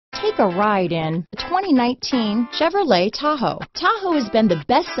Take a ride in the 2019 Chevrolet Tahoe. Tahoe has been the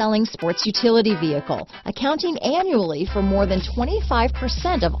best-selling sports utility vehicle, accounting annually for more than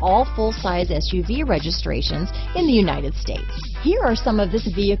 25% of all full-size SUV registrations in the United States. Here are some of this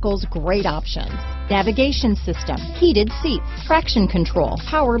vehicle's great options: navigation system, heated seats, traction control,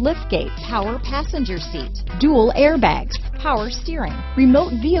 power liftgate, power passenger seat, dual airbags, power steering,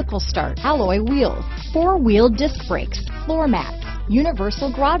 remote vehicle start, alloy wheels, four-wheel disc brakes, floor mats,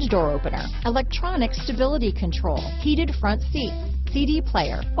 universal garage door opener, electronic stability control, heated front seats, CD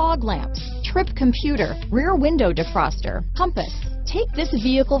player, fog lamps, trip computer, rear window defroster, compass. Take this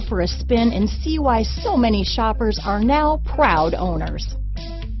vehicle for a spin and see why so many shoppers are now proud owners.